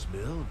Anga's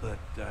Mill, but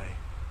I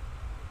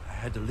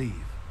had to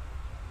leave.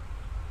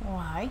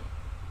 Why?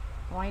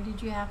 Why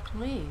did you have to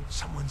leave?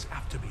 Someone's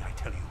after me, I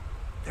tell you.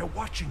 They're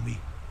watching me.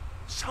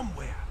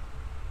 Somewhere.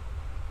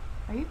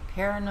 Are you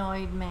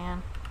paranoid,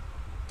 man?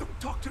 Don't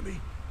talk to me.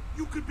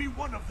 You could be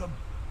one of them.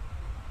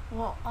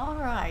 Well,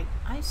 alright.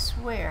 I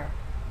swear.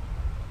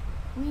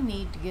 We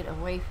need to get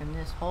away from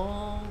this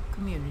whole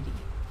community.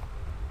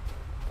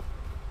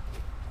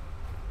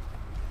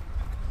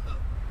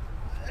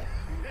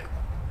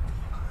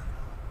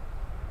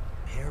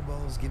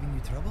 Hairballs giving you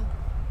trouble?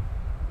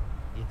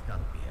 It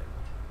can't be helped.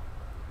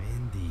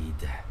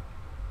 Indeed.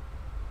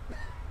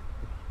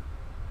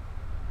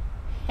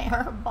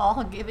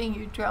 Hairball giving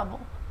you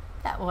trouble?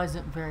 That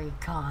wasn't very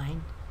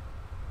kind.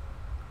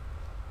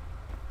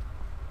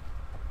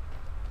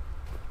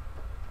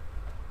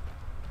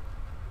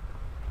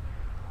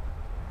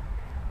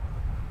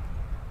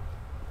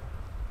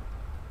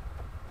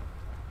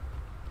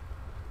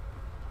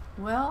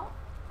 Well,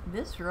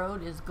 this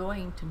road is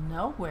going to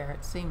nowhere,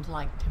 it seems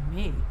like to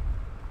me.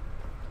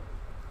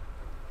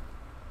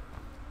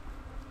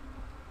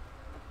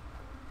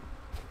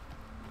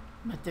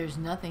 But there's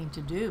nothing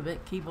to do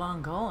but keep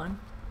on going.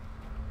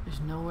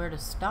 There's nowhere to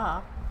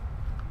stop.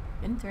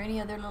 Isn't there any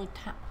other little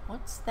town?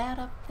 What's that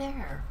up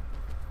there?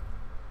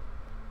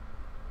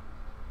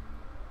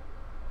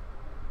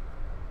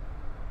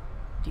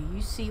 Do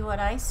you see what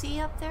I see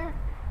up there?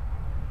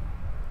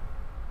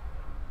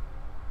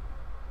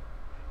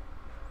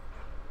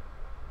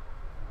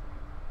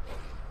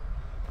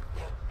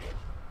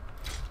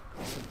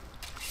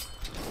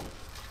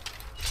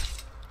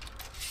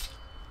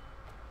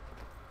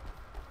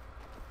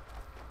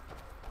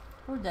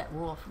 Where'd that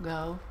wolf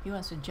go? He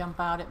wants to jump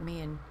out at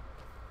me and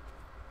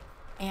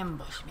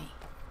ambush me.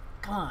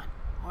 Come on,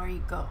 where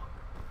you go?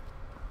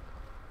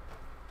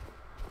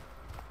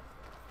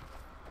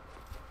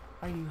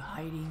 Are you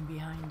hiding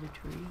behind the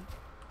tree?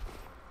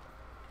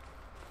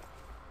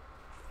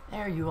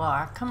 There you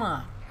are, come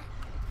on.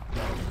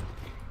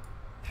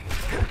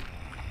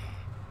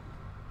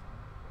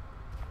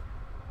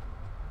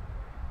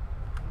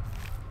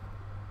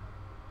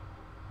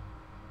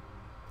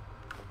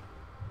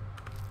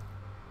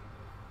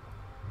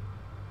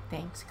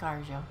 Thanks,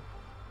 Carjo.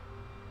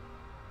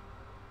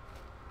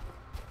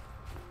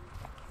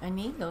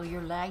 Inigo,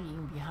 you're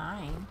lagging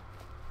behind.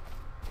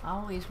 I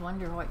always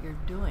wonder what you're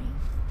doing.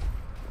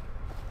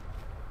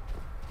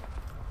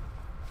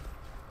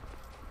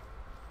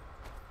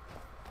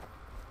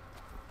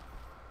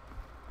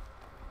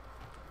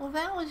 Well,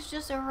 that was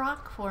just a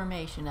rock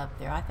formation up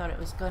there. I thought it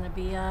was going to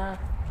be a,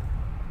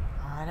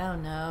 I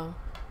don't know,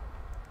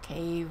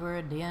 cave or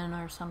a den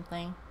or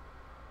something.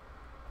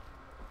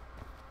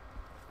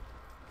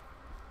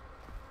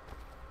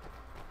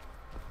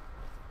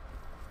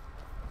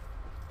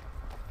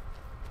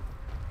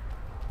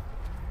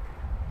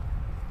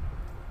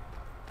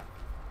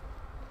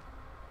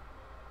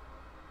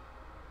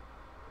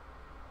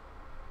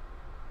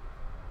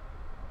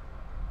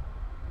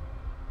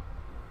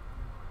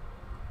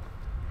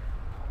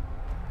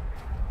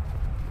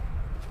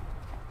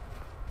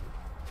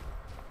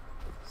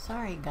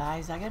 Sorry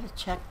guys, I gotta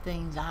check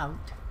things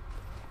out.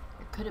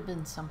 There could have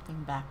been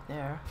something back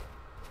there.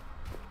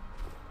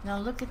 Now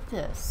look at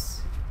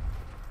this.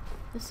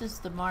 This is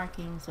the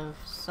markings of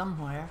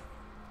somewhere.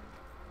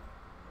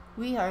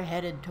 We are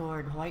headed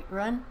toward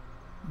Whiterun,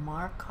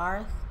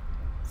 Markarth,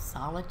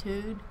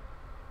 Solitude,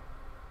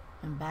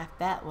 and back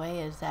that way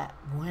is that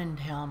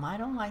Windhelm. I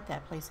don't like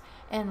that place.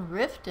 And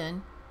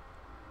Riften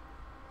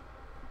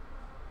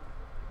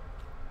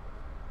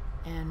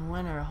and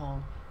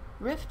Winterhold.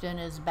 Riften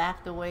is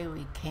back the way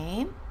we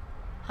came?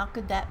 How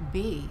could that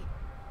be?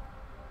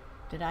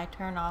 Did I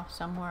turn off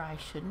somewhere I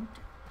shouldn't?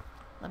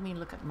 Let me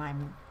look at my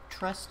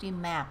trusty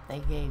map they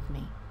gave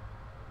me.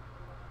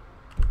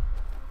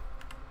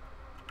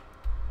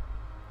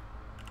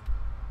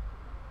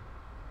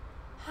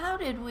 How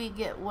did we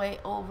get way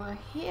over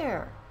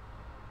here?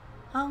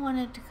 I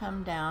wanted to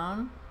come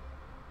down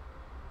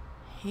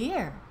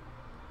here.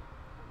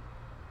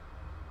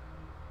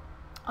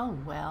 Oh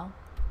well.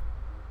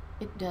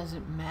 It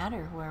doesn't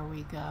matter where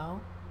we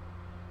go.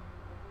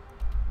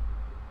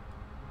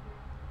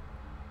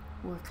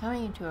 We're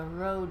coming to a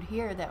road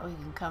here that we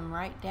can come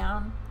right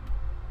down.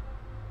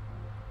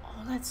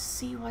 Oh, let's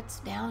see what's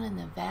down in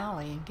the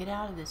valley and get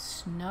out of this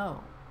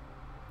snow.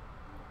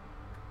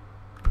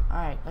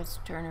 Alright, let's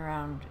turn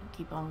around and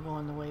keep on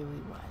going the way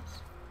we was.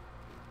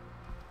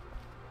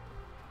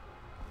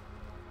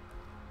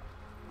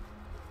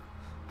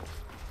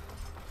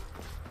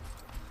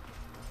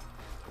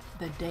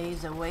 The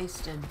days are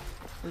wasted.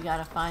 We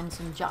gotta find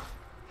some job.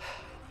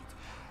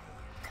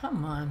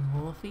 Come on,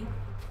 Wolfie.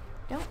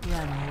 Don't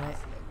run away.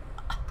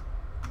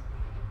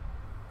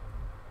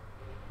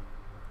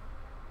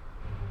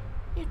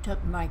 You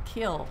took my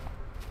kill.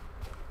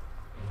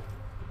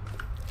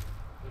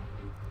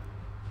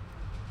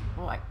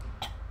 Boy,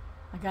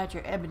 I got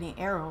your ebony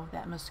arrow.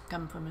 That must have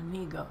come from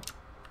Inigo.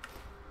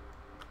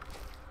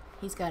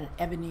 He's got an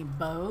ebony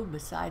bow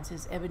besides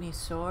his ebony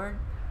sword.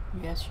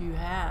 Yes, you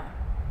have.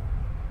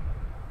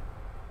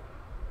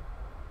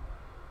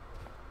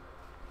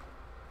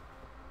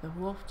 The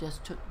wolf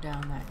just took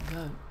down that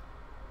goat.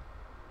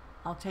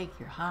 I'll take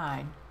your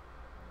hide.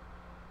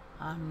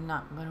 I'm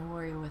not going to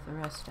worry with the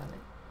rest of it.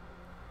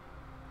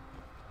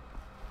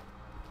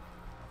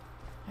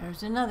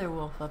 There's another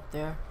wolf up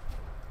there.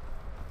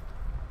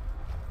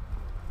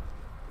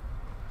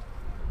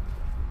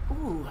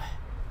 Ooh,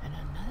 and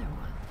another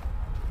one.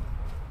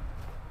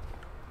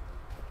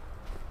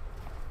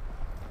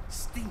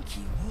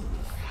 Stinky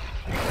wolf.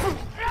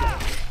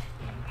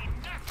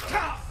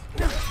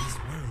 This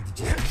world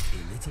just got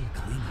a little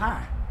cleaner.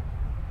 Huh.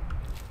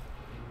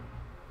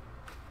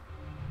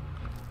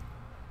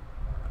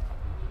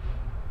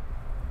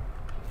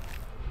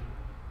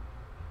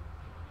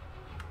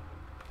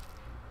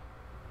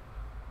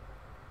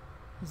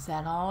 Is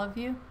that all of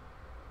you?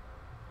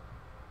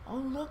 Oh,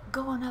 look,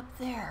 going up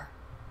there.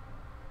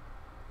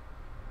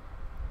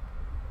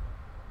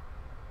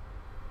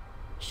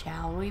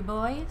 Shall we,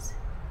 boys?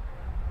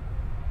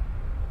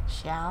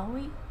 Shall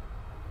we?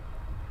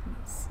 Let me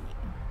see.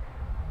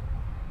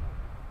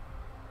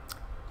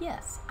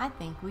 Yes, I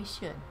think we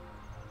should.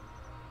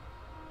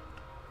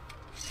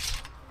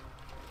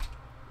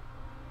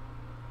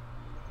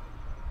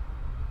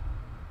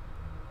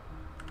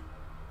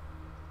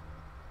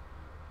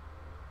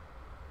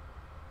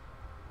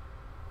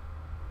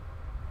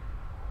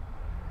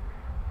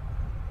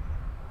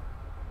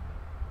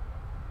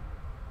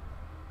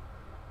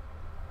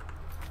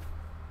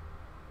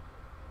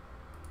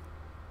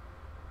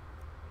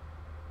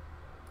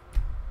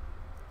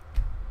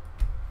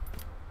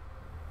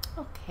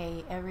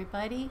 Okay,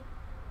 everybody,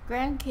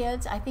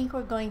 grandkids, I think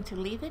we're going to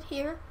leave it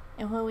here,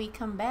 and when we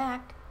come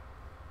back,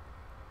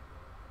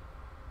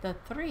 the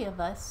three of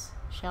us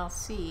shall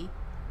see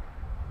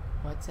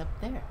what's up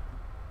there.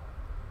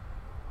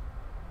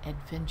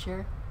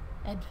 Adventure,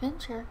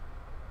 adventure.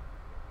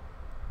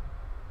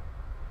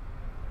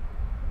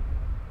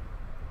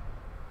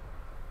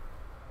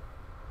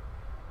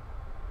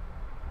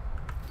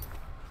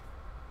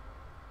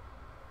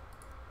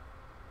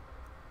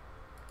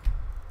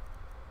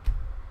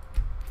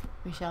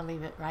 We shall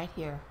leave it right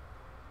here.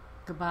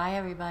 Goodbye,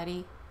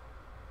 everybody,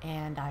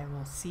 and I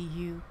will see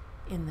you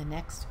in the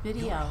next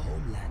video. Your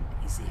homeland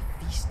is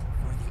a feast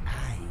for the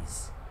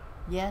eyes.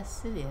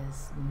 Yes, it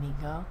is,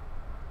 amigo.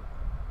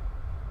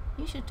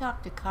 You should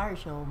talk to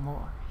Carjo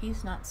more.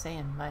 He's not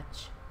saying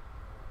much.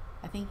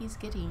 I think he's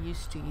getting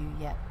used to you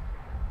yet.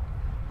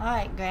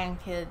 Alright,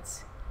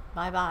 grandkids.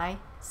 Bye-bye.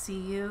 See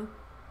you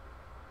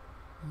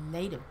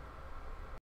later.